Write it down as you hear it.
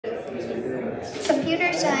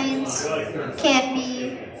computer science can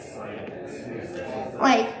be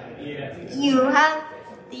like you have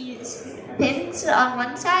these pins on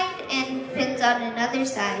one side and pins on another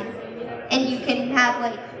side, and you can have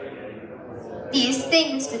like these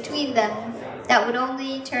things between them that would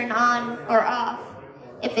only turn on or off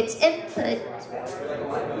if its inputs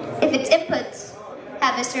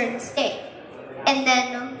have a certain state. And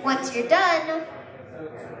then once you're done,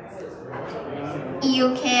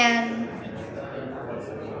 you can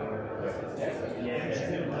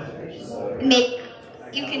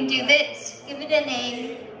do this, give it a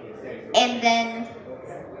name, and then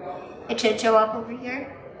it should show up over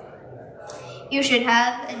here. You should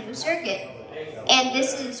have a new circuit. And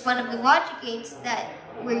this is one of the logic gates that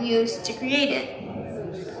were used to create it.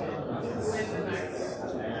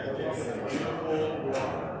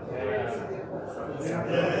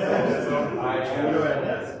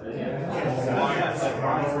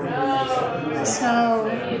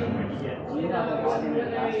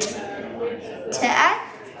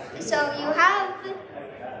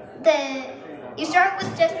 You start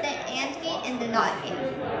with just the AND gate and the NOT gate.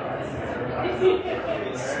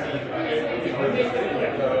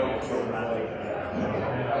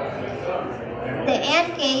 The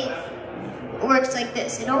AND gate works like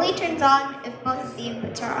this. It only turns on if both of the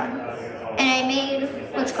inputs are on. And I made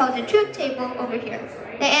what's called a truth table over here.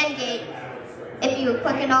 The AND gate, if you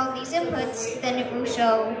plug in all of these inputs, then it will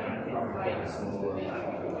show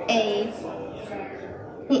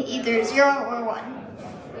either 0 or 1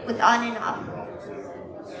 with on and off.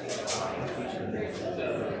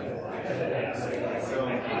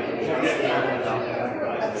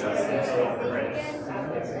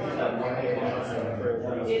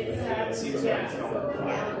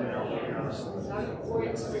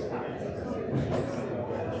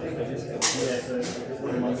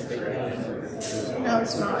 No,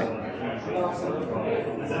 smaller.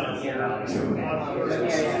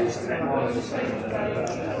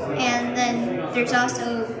 And then there's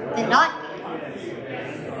also the NOT gate.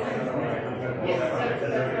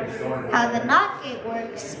 How the NOT gate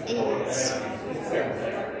works is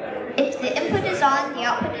if the input is on, the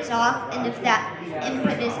output is off, and if that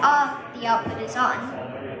input is off, the output is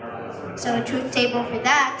on. So a truth table for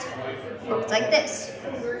that looks like this.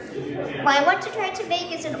 What I want to try to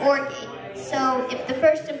make is an OR gate. So if the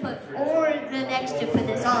first input or the next input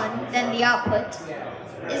is on, then the output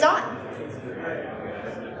is on.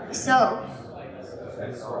 So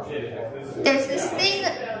there's this thing,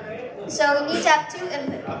 so we need to have 2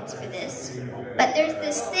 input pins for this. But there's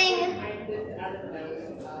this thing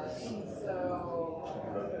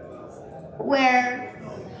where,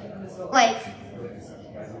 like,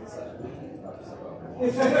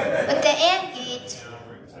 with the AND gate,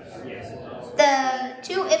 the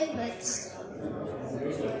 2 inputs,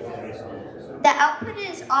 the output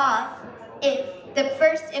is off if the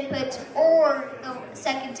first input or the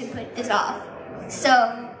second input is off. So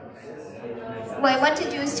what I want to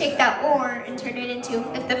do is take that OR and turn it into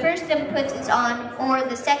if the first input is on or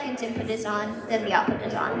the second input is on, then the output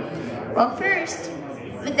is on. Well, first,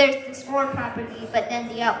 there's this OR property, but then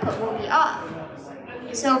the output will be off.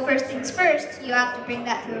 So first things first, you have to bring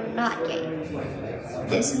that through a NOT gate.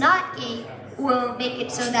 This NOT gate will make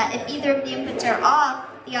it so that if either of the inputs are off,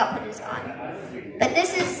 the output is on. But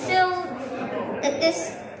this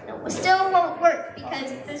still won't work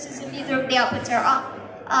because this is if either of the outputs are off.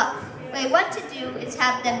 What I want to do is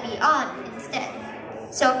have them be on instead.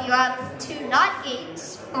 So if you have 2 NOT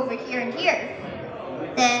gates over here and here,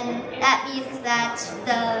 then that means that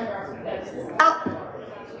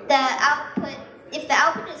if the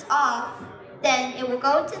output is off, then it will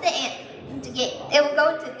go to the AND gate. It will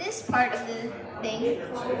go to this part of the thing.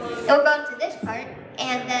 It will go to this part,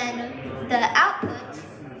 and then the output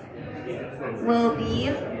will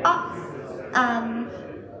be off.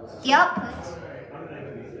 The output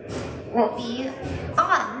will be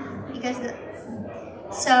on because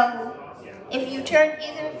so if you turn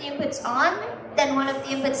either of the inputs on, then one of the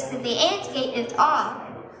inputs to the AND gate is off,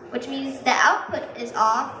 which means the output is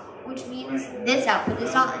off, which means this output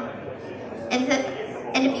is on. And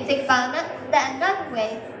if you think about that another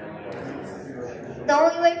way, the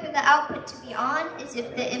only way for the output to be on is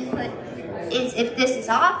if the input is if this is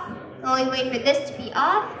off. The only way for this to be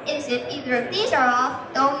off is if either of these are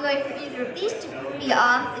off. The only way for either of these to be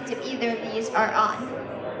off is if either of these are on.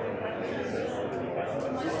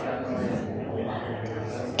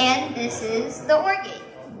 And this is the OR gate.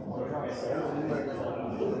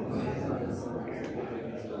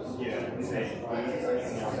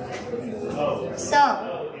 So,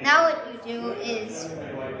 now what you do is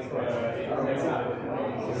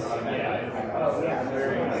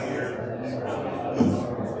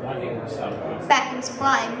back in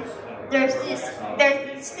Sublime, there's these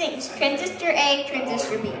things, transistor A,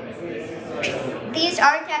 transistor B. These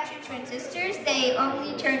arc-captured transistors, they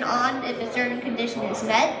only turn on if a certain condition is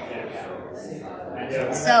met.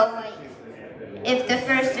 So, like, if the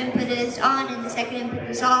first input is on and the second input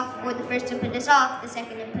is off, or the first input is off, the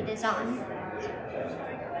second input is on.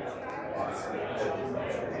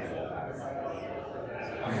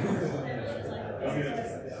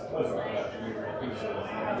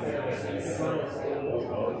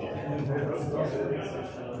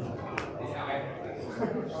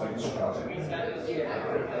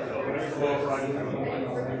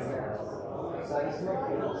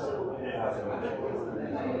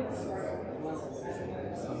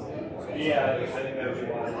 Yeah, I think that would be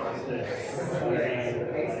one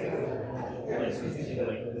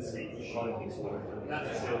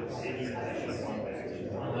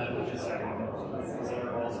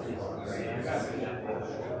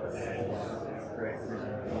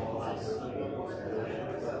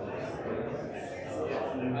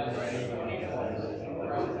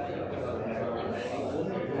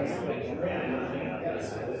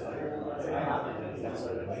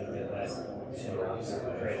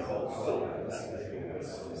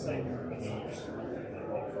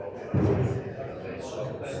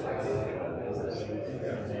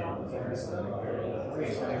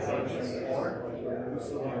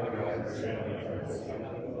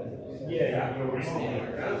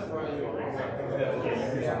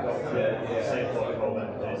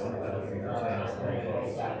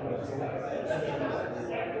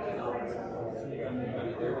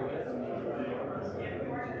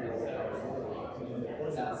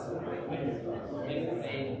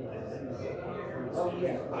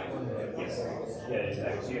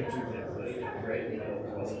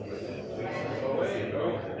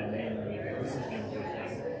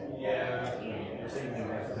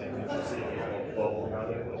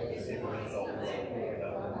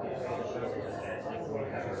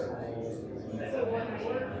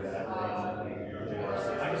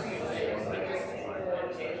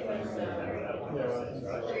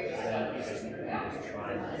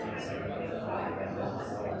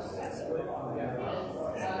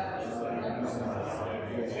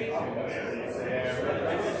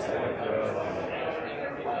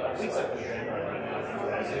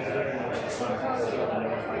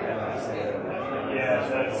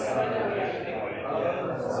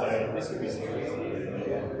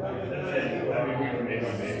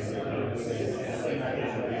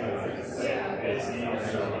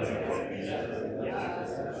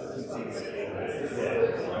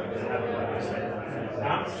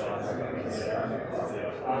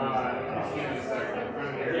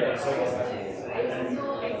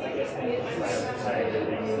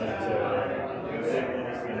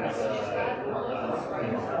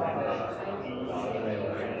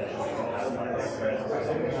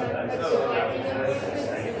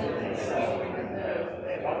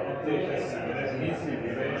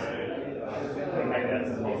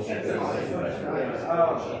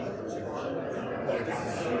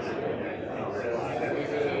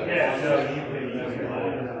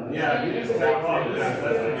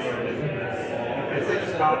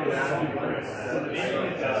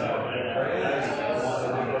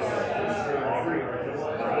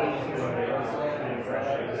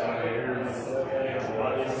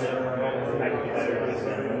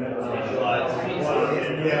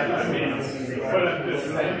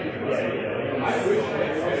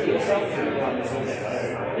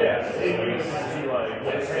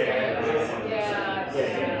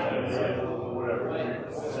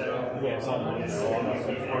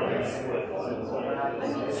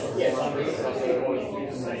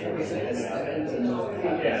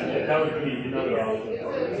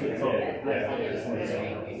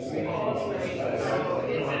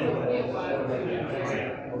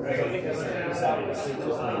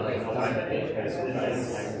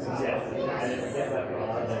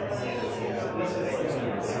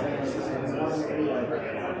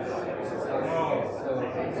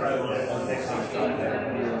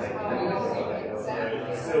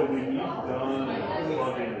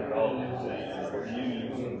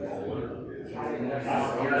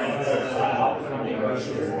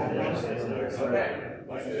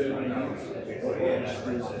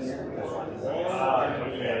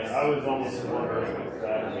I was almost wondering if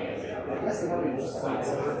that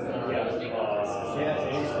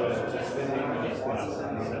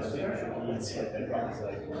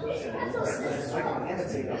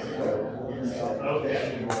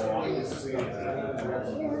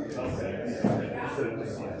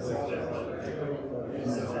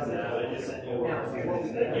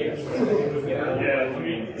yeah,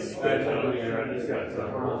 But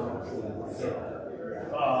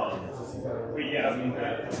yeah, I mean,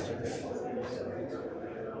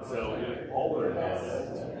 so if all are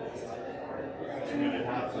you're going to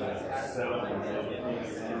have to set up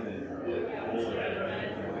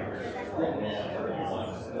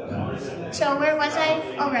So where was I?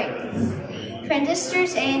 Oh, right.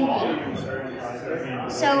 Transistors A and B.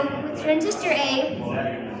 So with transistor A,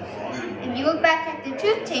 if you look back at the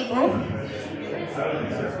truth table,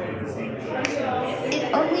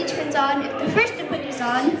 it only turns on if the first input is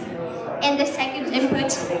on and the second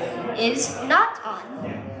input is not on.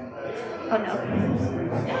 Oh no.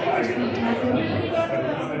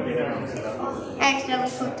 I accidentally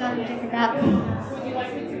clicked on a different app.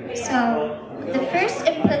 So the first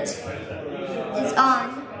input is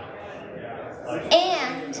on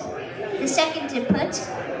and the second input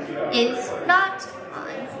is not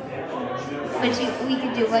on. Which we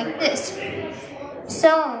could do like this.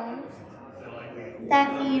 So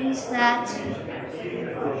that means that,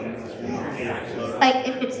 like,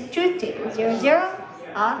 if it's a truth table, 0, 0,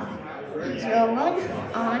 off, 0, 1,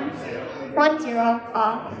 on, 1, 0,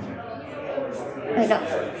 off. Wait, no,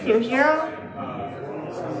 0, 0.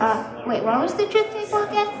 Wait, what was the truth table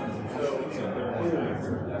again?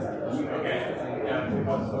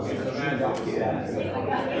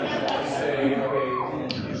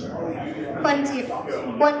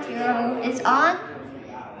 One zero is on,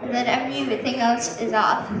 and then everything else is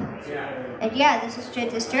off. And yeah, this is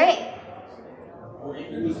transistor A.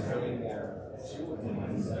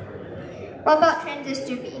 What about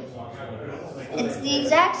transistor B? It's the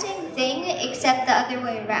exact same thing except the other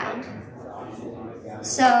way around.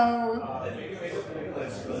 So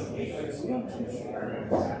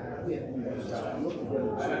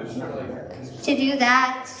to do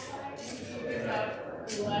that,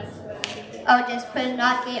 I'll just put a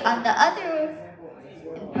NOT gate on the other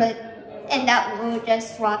input, and that will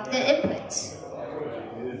just swap the inputs.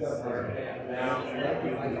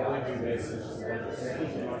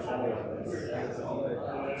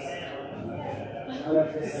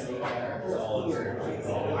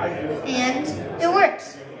 And it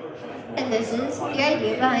works. And this is the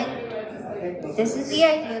idea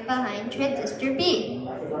behind transistor B.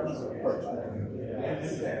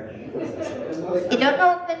 I don't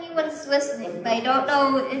know if anyone's listening, but I don't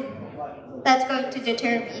know if that's going to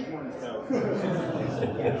deter me.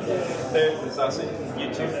 It's also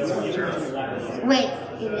YouTube. Wait,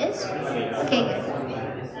 it is? Okay, good.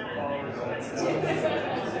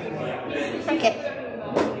 Okay.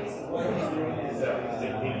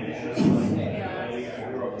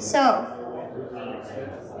 So,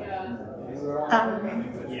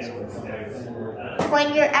 when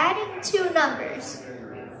you're adding two numbers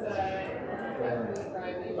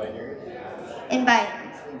in binary,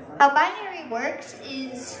 how binary works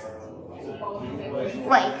is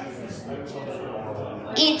like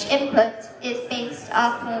each input is based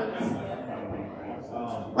off of,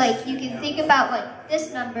 like, you can think about like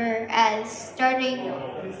this number as starting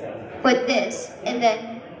with this and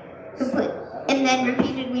then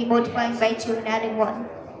repeatedly multiplying by 2 and adding 1.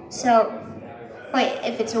 So, wait,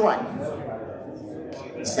 if it's a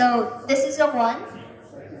 1. So this is a 1,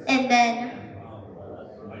 and then,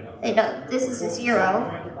 wait, no, this is a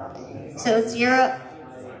 0. So 0,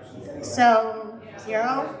 so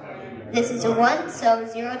 0. This is a 1, so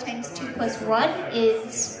 0 times 2 plus 1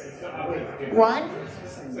 is 1.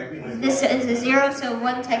 This is a 0, so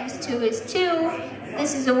 1 times 2 is 2.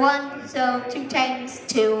 This is a 1, so 2 times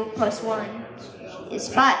 2 plus 1 is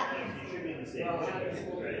 5.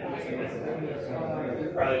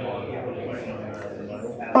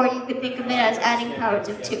 Or you could think of it as adding powers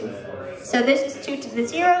of 2. So this is 2 to the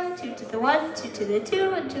 0, 2 to the 1, 2 to the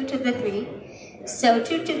 2, and 2 to the 3. So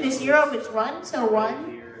 2 to the 0 is 1, so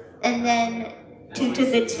 1. And then 2 to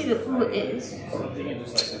the 2 is...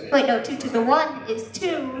 Wait, no, 2 to the 1 is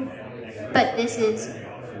 2. But this is...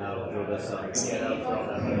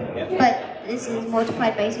 But this is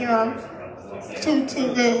multiplied by 0. 2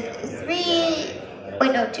 to the 3...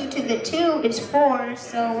 Wait, no, 2 to the 2 is 4,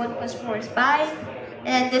 so 1 plus 4 is 5.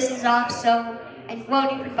 And this is off, so I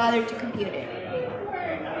won't even bother to compute it.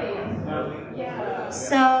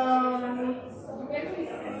 So...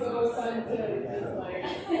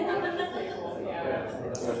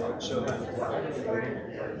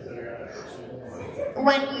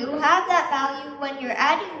 When you have that value, when you're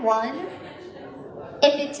adding 1,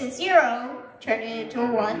 if it's a 0, turn it into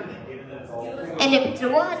a 1. And if it's a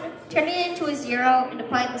 1, turn it into a 0 and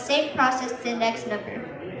apply the same process to the next number.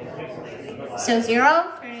 So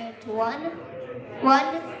 0, turn it into 1.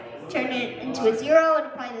 1, turn it into a 0 and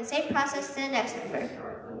apply the same process to the next number.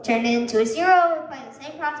 Turn it into a 0 and apply the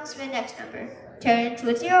same process for the next number. Turn it into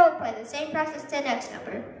a 0, apply the same process to the next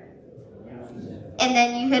number. And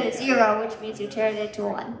then you hit a 0, which means you turn it into a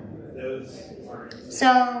 1.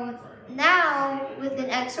 So now with an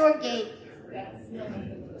XOR gate,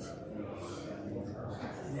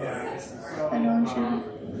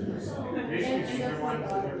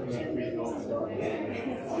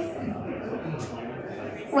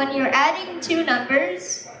 when you're adding two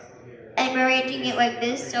numbers and arranging it like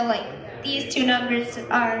this, so like these two numbers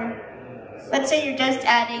are, let's say you're just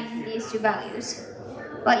adding these two values.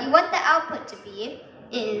 What you want the output to be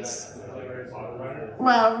is,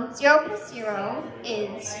 well, 0 plus 0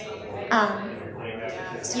 is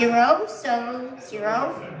 0, so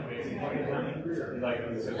 0.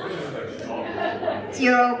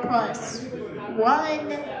 0 plus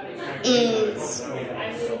 1 is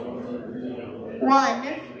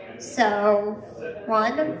 1, so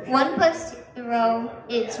 1. 1 plus 0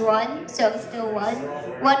 is 1, so still 1.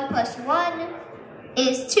 1 plus 1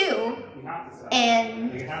 is 2,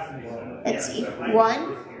 and let's see,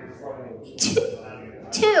 1,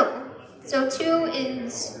 2. So 2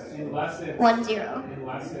 is 1, 0.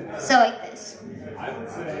 So like this. I would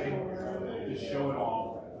say just show it all.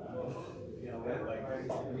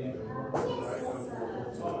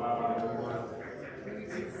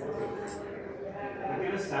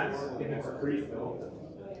 In a sense, if it's pre-filled,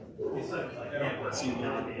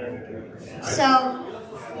 so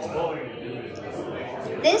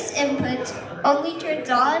this input only turns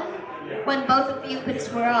on when both of the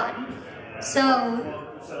inputs were on. So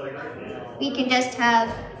we can just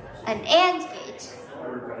have an AND gate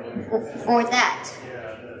for that.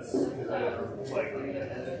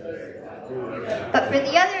 But for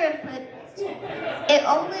the other input,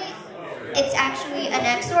 it's actually an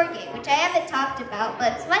XOR gate, which I haven't talked about,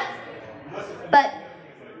 but it's fun. But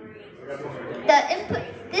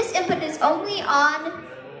this input is only on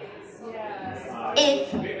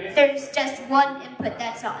if there's just one input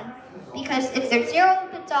that's on. Because if there's 0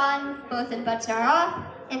 inputs on, both inputs are off.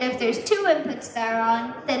 And if there's 2 inputs that are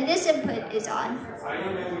on, then this input is on.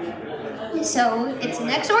 So it's an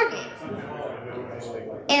XOR gate.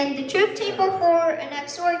 And the truth table for an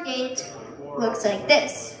XOR gate looks like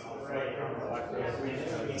this.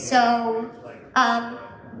 So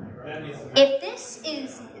if this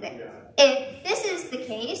is the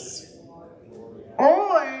case,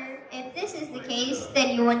 or if this is the case,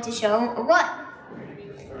 then you want to show a 1.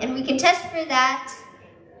 And we can test for that.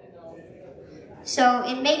 So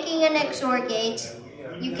in making an XOR gate,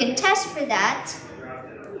 you can test for that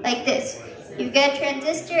like this. You get a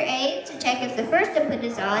transistor A to check if the first input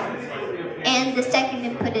is on and the second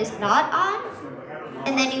input is not on.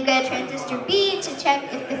 And then you get a transistor B to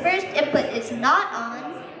check if the first input is not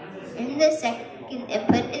on and the second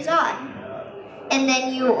input is on. And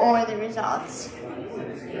then you OR the results.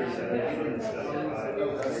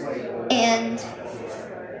 And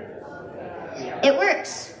it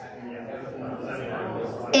works.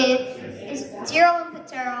 If 0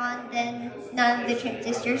 inputs are on, then none of the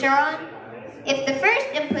transistors are on. If the first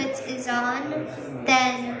input is on,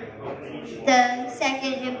 then the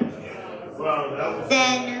second input,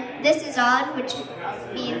 then this is on, which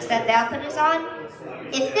means that the output is on.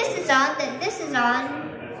 If this is on, then this is on,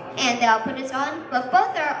 and the output is on. But if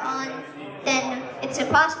both are on, then it's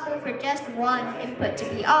impossible for just one input to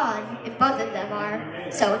be on if both of them are,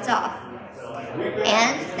 so it's off.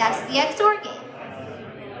 And that's the XOR gate.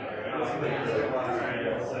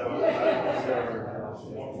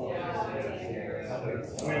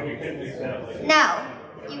 Now,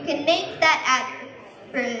 you can make that adder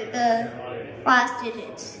for the last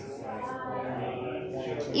digits.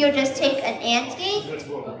 You'll just take an AND gate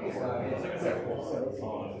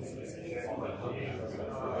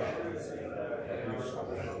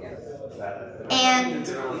and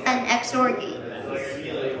an XOR gate.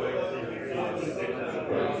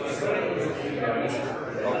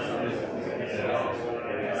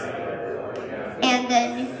 And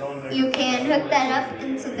then you can hook that up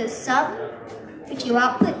into the sum, which you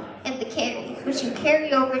output, and the carry, which you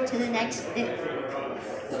carry over to the next bit.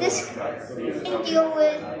 This can deal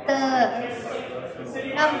with the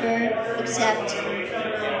number, except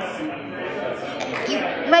you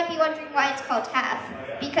might be wondering why it's called half,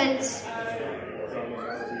 because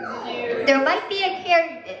there might be a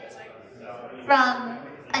carry bit from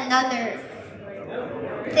another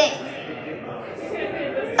thing.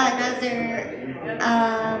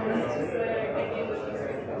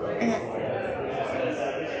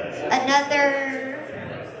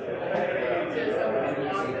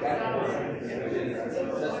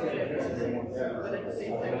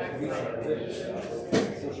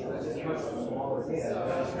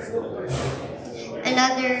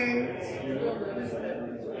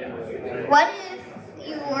 what if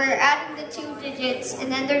you were adding the 2 digits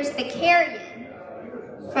and then there's the carry-in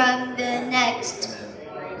from the next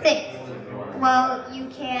thing? Well, you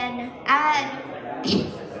can add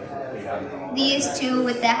these 2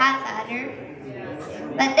 with the half adder,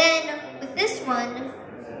 but then with this one,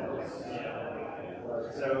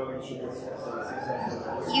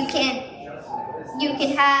 you can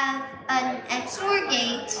have an XOR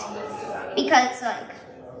gate because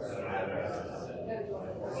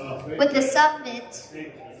with the sum bit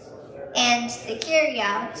and the carry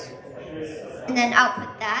out, and then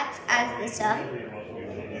output that as the sum.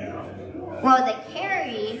 Well, the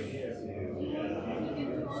carry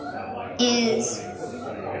is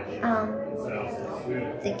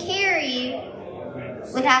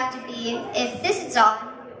would have to be if this is on,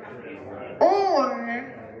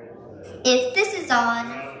 or if this is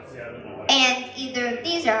on and either of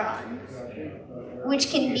these are on, which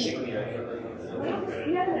can be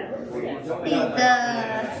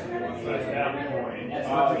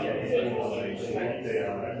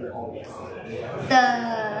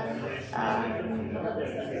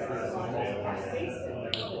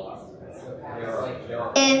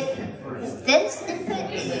if this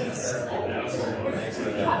input is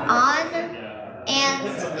on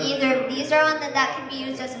and either of these are on, then that can be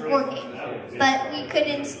used as a OR gate. But we could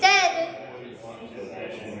instead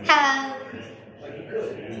have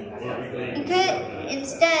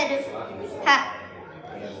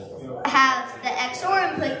the XOR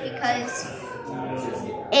input, because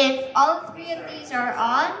if all 3 of these are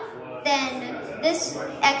on, then this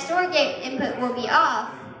XOR gate input will be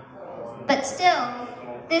off, but still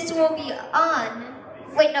this will be on.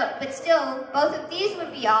 Wait, no, but still both of these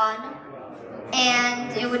would be on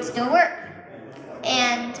and it would still work.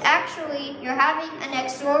 And actually you're having an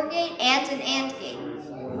XOR gate and an AND gate.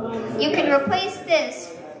 You can replace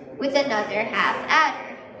this with another half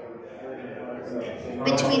adder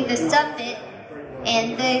between the sum bit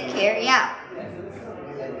and the carry out,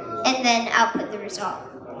 and then output the result.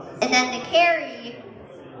 And then the carry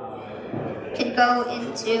can go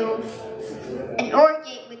into an OR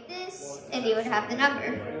gate with this, and you would have the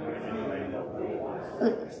number.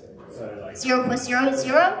 0 plus 0 is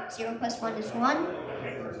 0, 0 plus 1 is 1,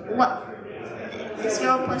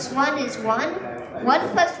 0 plus 1 is 1, 1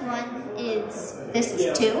 plus 1 is, this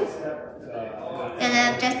is 2, and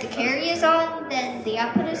then if just the carry is on, then the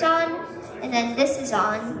output is on, and then this is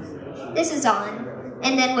on,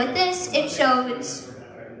 and then with this, it shows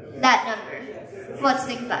that number. Let's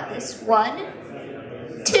think about this. 1,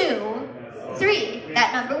 2, 3.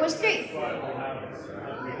 That number was 3.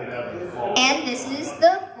 And this is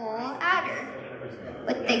the full adder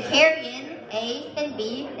with the carry in, A and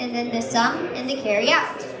B, and then the sum and the carry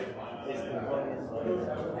out.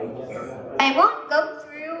 I won't go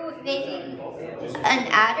through making an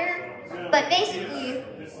adder, but basically,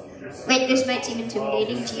 wait, this might seem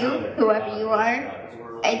intimidating to you, whoever you are.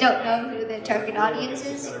 I don't know who the target audience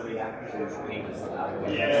is. But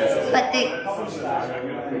the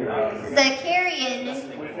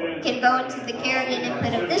carry-in can go into the carry-in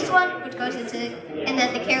input of this one, which goes into, and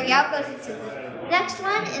then the carry-out goes into the next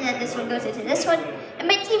one, and then this one goes into this one. It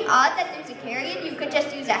might seem odd that there's a carry-in, you could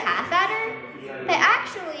just use a half adder, but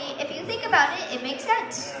actually, if you think about it, it makes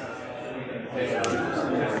sense.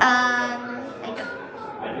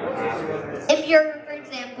 If you're, for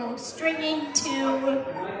example, stringing 2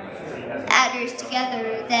 adders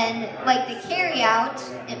together, then like the carry out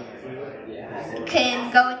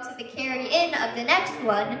can go into the carry in of the next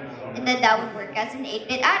one, and then that would work as an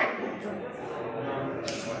 8-bit adder.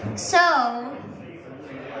 So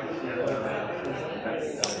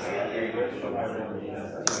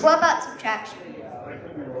what about subtraction?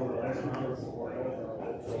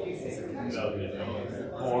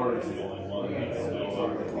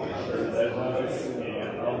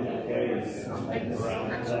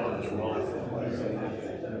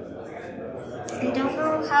 I don't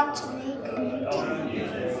know how to make a new team.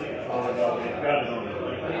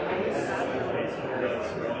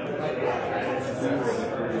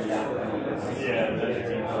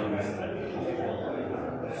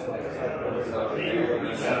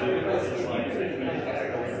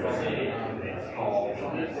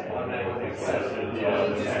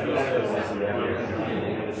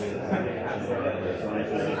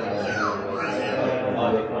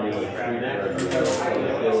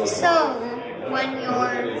 So, when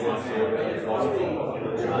you're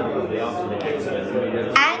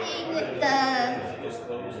adding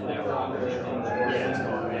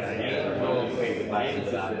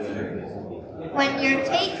when you're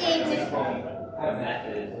taking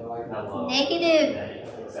negative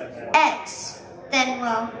x, then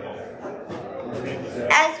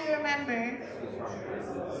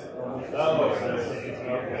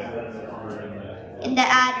in the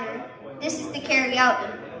adder. This is the carry out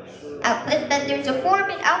output. Then there's a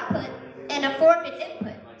forward output and a forward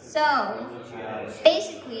input. So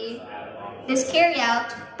basically, this carry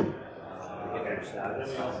out,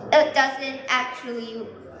 it doesn't actually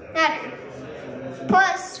matter.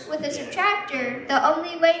 Plus, with a subtractor, the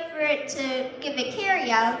only way for it to give a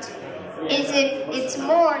carry out is if it's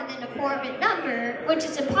more than a 4-bit number, which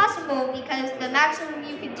is impossible because the maximum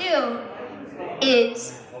you could do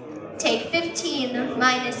is take 15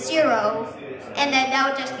 minus 0, and then that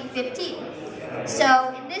would just be 15.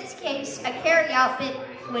 So in this case, a carry out bit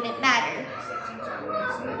wouldn't matter.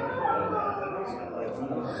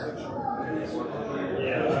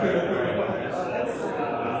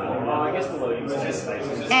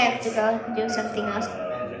 I have to go do something else.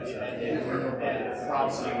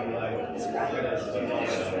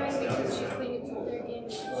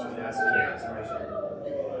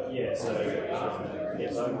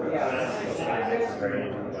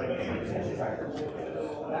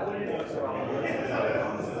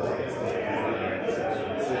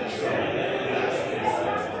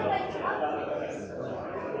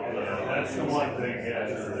 That's the one thing, yeah.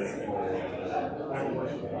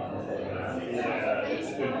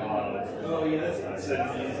 Oh, yeah, that's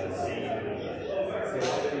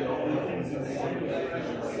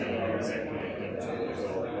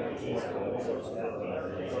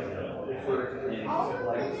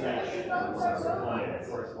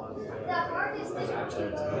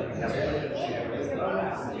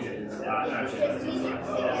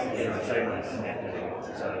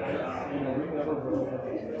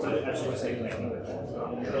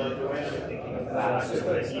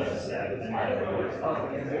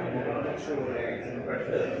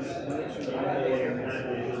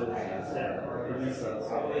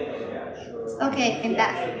Okay, I'm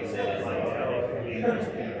back.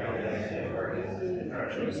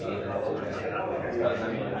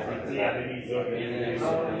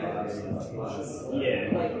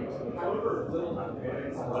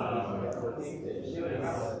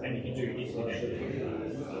 and you can do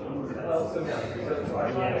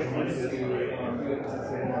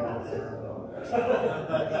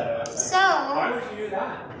So,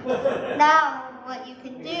 now what you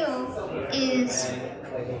can do is,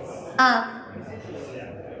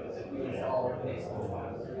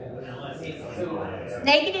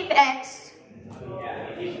 negative x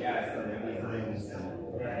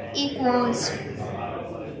equals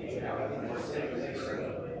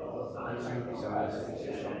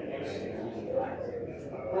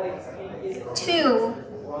 2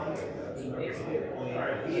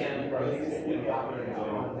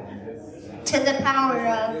 to the power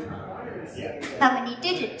of how many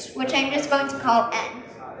digits, which I'm just going to call n.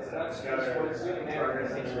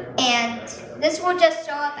 And this will just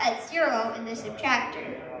show up as 0 in the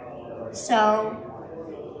subtractor. So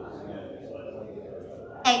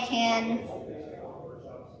I can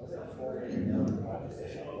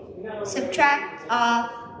subtract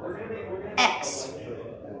off x.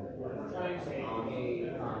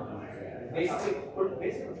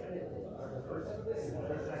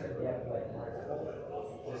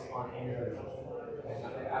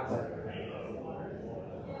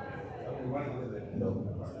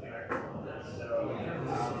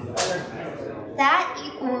 That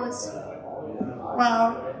equals,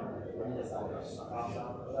 well,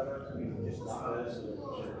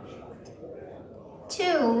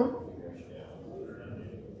 2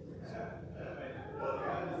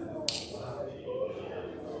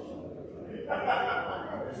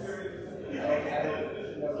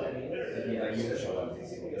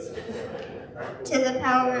 to the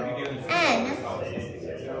power of n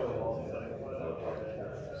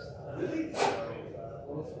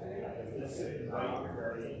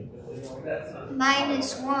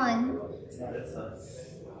minus 1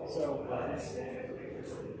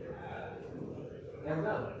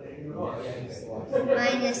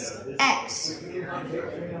 minus x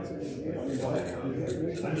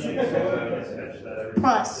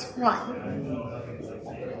plus 1.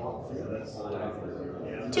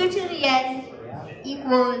 2 to the n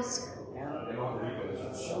equals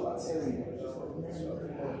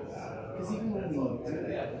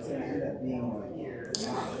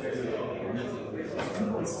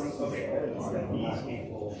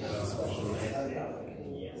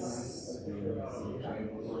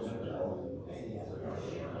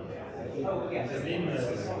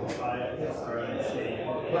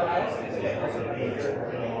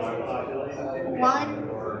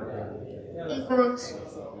one equals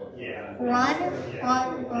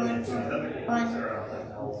 1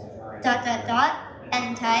 dot dot dot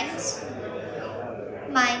n times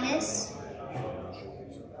minus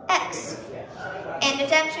x. And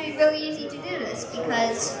it's actually really easy to do this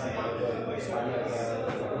because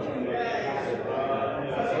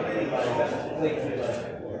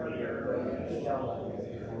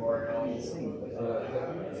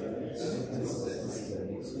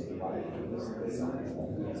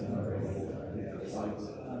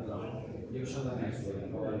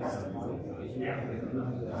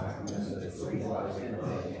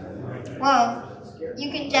well,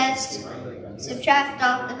 you can just subtract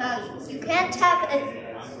off the value. You can't have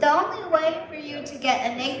the only way for you to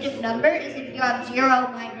get a negative number is if you have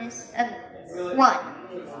 0 minus 1.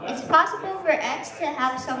 It's possible for x to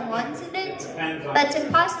have some 1s in it, but it's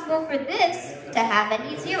impossible for this to have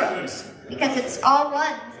any 0s, because it's all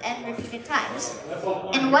 1s and repeated times.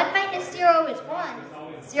 And 1 minus 0 is 1.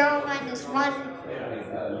 0 minus 1,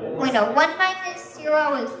 wait no, 1 minus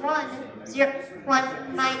 0 is 1. 1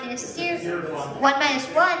 minus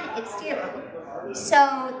 1, it's 0.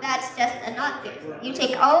 So that's just a not good. You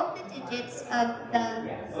take all of the digits of the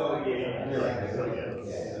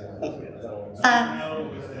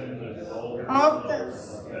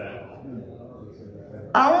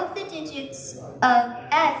all of the digits of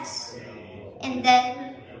x and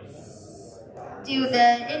then do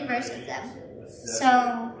the inverse of them. So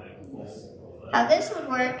how this would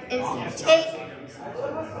work is you take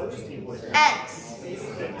x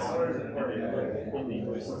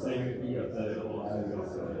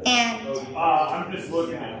and I'm just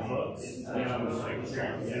looking at books.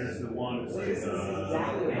 There's the one that says,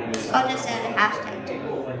 I'll just add a hashtag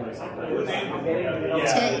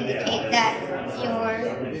to indicate that you're...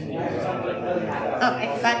 Oh, I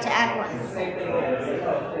forgot to add one.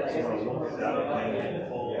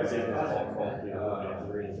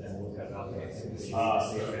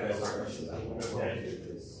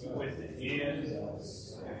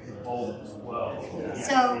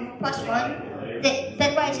 So, plus 1, the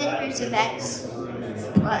bitwise inverse of x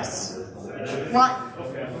plus 1.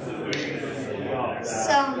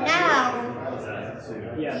 So now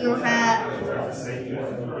you have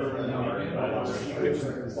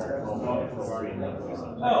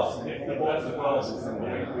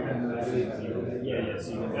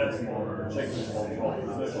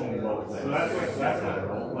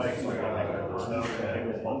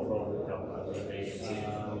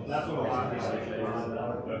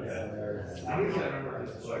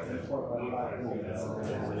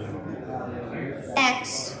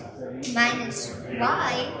x minus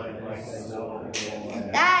y,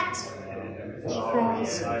 and that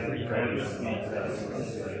equals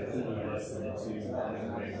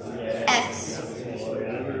x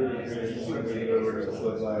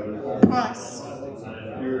plus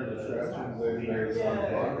 2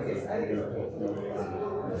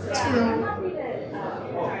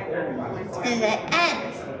 to the n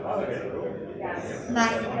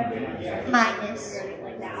minus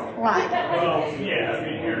y.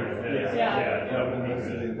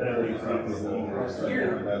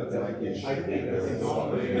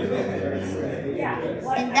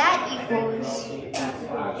 And that equals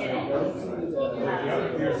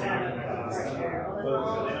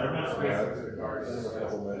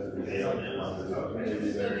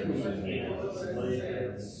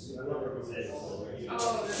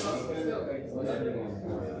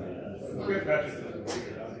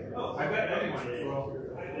I bet anyone will.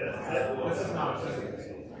 This is not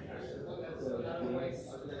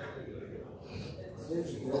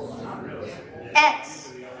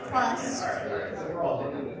x plus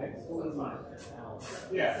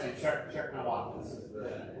yeah, so check my lock.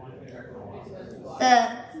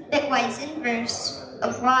 the bitwise inverse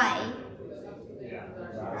of y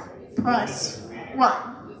plus 1.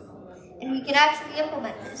 And we can actually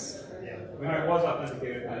implement this. When I was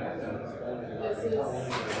authenticated,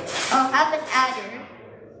 I'll have an adder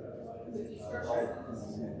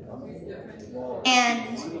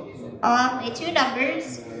and I'll have my two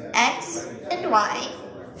numbers, x and y.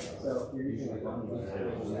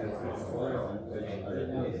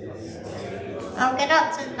 I'll get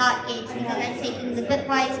out some NOT gates because I'm taking the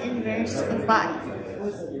bitwise inverse of y.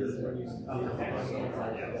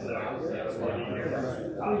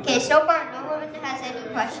 Okay, so far no one has any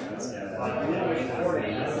questions.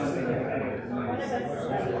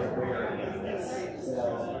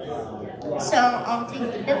 So I'll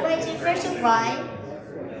take the bitwise inverse of y.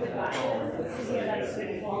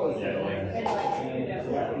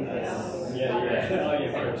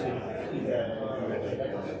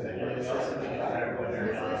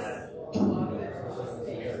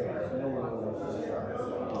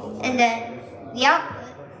 And then the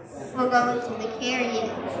output will go to the carry in.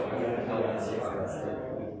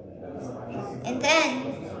 And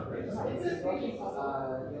then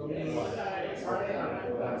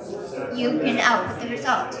you can output the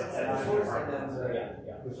result.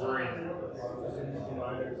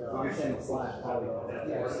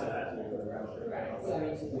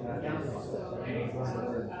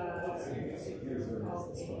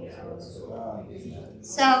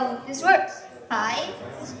 So this works.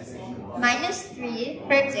 5 minus 3,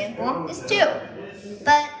 for example, is 2.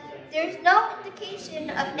 But there's no indication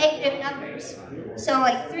of negative numbers. So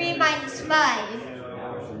like 3 minus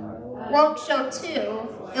 5 won't show 2.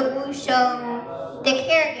 It will show the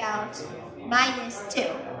carryout minus 2.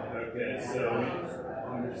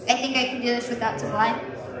 I think I can do this without Sublime.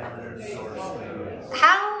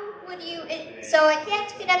 How would you... So I can't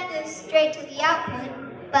connect this straight to the output,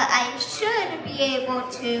 but I should be able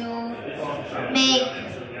to make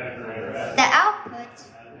the output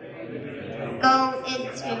go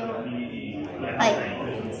into, like,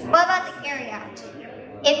 what about the carryout?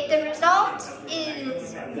 If the result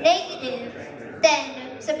is negative,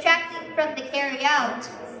 then subtracting from the carryout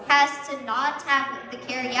has to not have the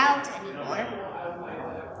carryout anymore.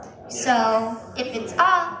 So if it's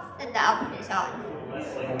off, then the output is on.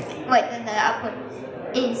 Wait, then the output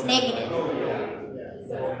is negative.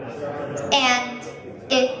 And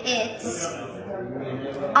if it's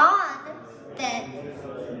on, then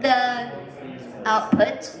the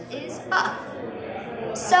output is off.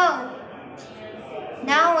 So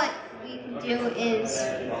now what we can do is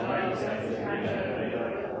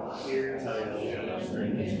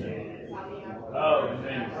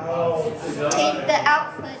take the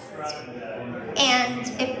output, and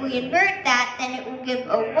if we invert that, then it will give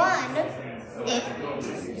a 1 if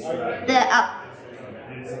the output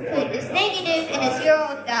is negative and a 0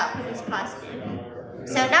 if the output is positive.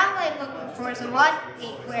 So now what I'm looking for is a logic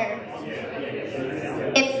gate where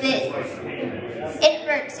if the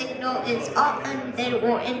invert signal is on, then it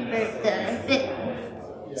will invert the bit.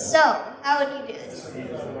 So how would you do this?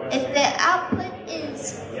 If the output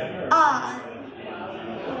is on,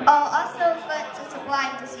 I'll also put to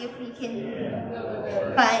Sublime to see if we can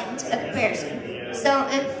find a comparison. So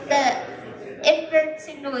if the invert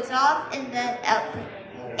signal is off and the output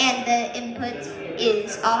and the input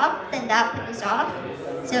is off, then the output is off.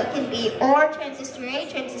 So it can be or transistor A,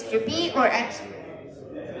 transistor B, or X.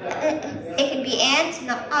 It can be and,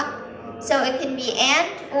 not. So it can be and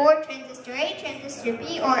or transistor A, transistor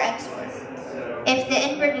B, or XOR. If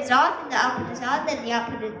the invert is off and the output is on, then the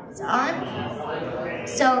output is on.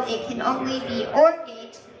 So it can only be OR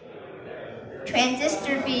gate,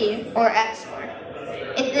 transistor B, or XOR.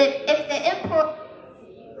 If the input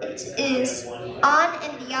is on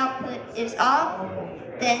and the output is off,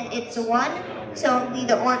 then it's a 1. So only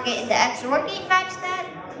the OR gate and the XOR gate match that.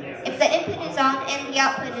 If the input is on and the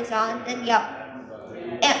output is on, then the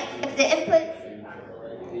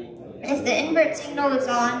if the invert signal is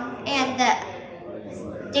on and the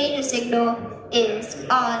data signal is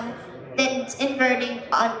on, then it's inverting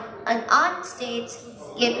on an on state,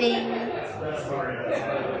 giving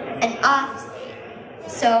an off state.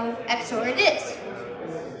 So XOR it is.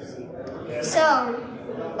 So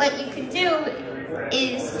what you can do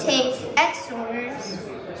is take XORs,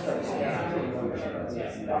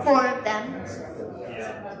 4 of them.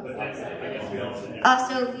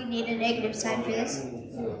 Also, you need a negative sign for this.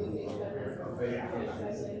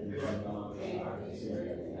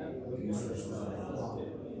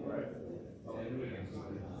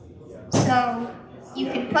 So you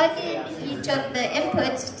can plug in each of the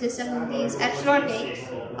inputs to some of these XOR gates.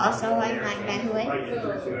 Also, I'm 9 by the way.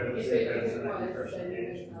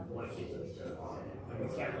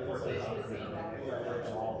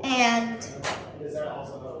 And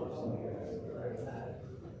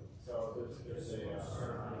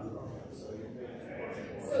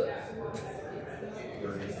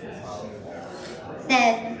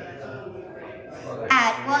then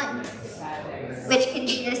add 1, which can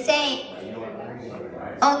be the same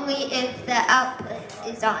only if the output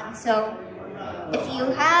is on. So if you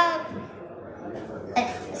have,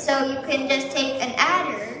 so you can just take an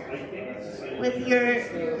adder with your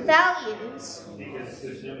values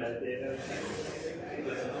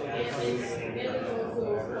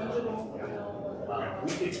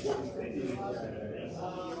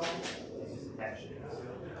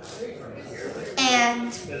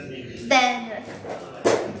and then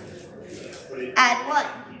add 1.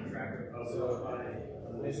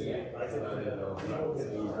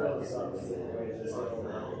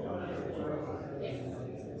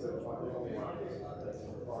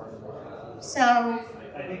 So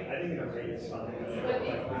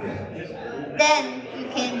then you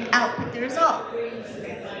can output the result.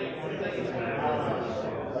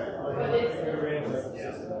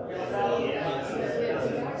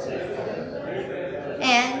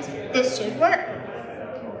 this should work.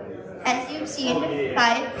 As you've seen,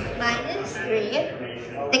 5 minus 3,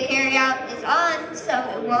 the carryout is on, so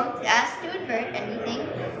it won't ask to invert anything.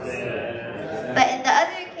 But in the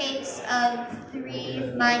other case of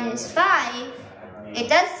 3 minus 5, it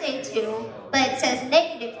does say 2, but it says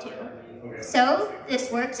negative 2. So this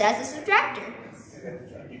works as a subtractor.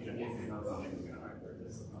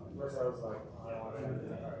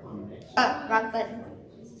 Oh, wrong button.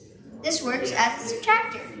 This works as a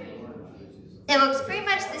subtractor. It looks pretty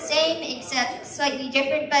much the same except slightly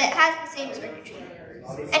different, but it has the same circuitry.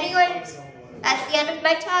 Anyways, that's the end of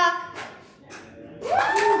my talk.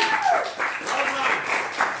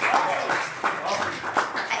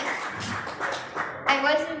 I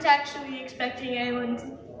wasn't actually expecting anyone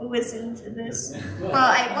to listen to this. Well,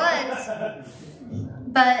 I was,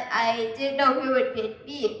 but I didn't know who it would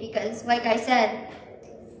be because, like I said,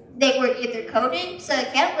 they were either coding, so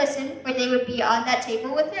they can't listen, or they would be on that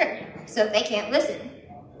table with her, so they can't listen.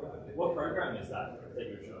 What program is that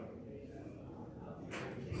you're showing?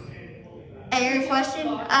 And your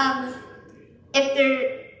question, if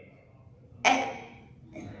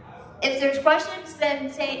there's questions, then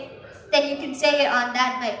you can say it on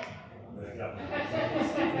that mic.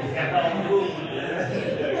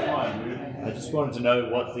 I just wanted to know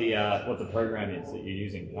what the program is that you're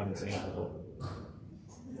using. I haven't seen it before.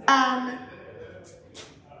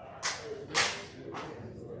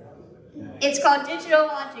 It's called Digital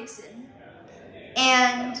Logic Sim,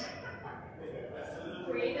 and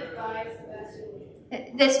Created by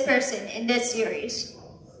this person in this series.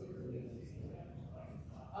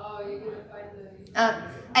 Oh, you're gonna find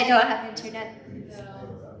the. I don't have internet.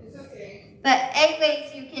 No, it's okay. But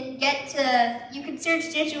anyways, you can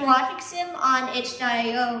search Digital Logic Sim on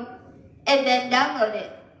itch.io and then download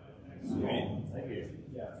it.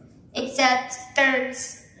 Except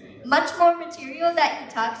there's much more material that he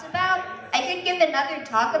talks about. I could give another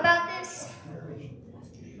talk about this.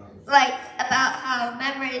 Like about how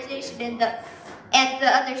memorization and the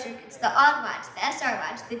other circuits, the on latch, the SR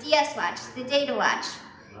latch, the DS latch, the data latch,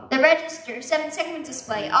 the register, 7-segment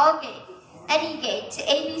display, all gate, any gate,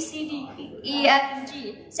 A, B, C, D, E, F, and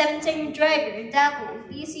G, 7-segment driver, double,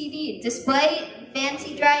 BCD, display,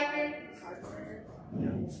 fancy driver.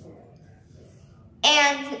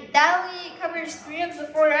 And that only covers 3 of the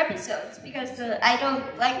 4 episodes because I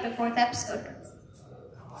don't like the 4th episode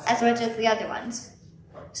as much as the other ones.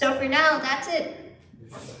 So for now, that's it.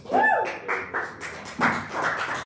 Woo!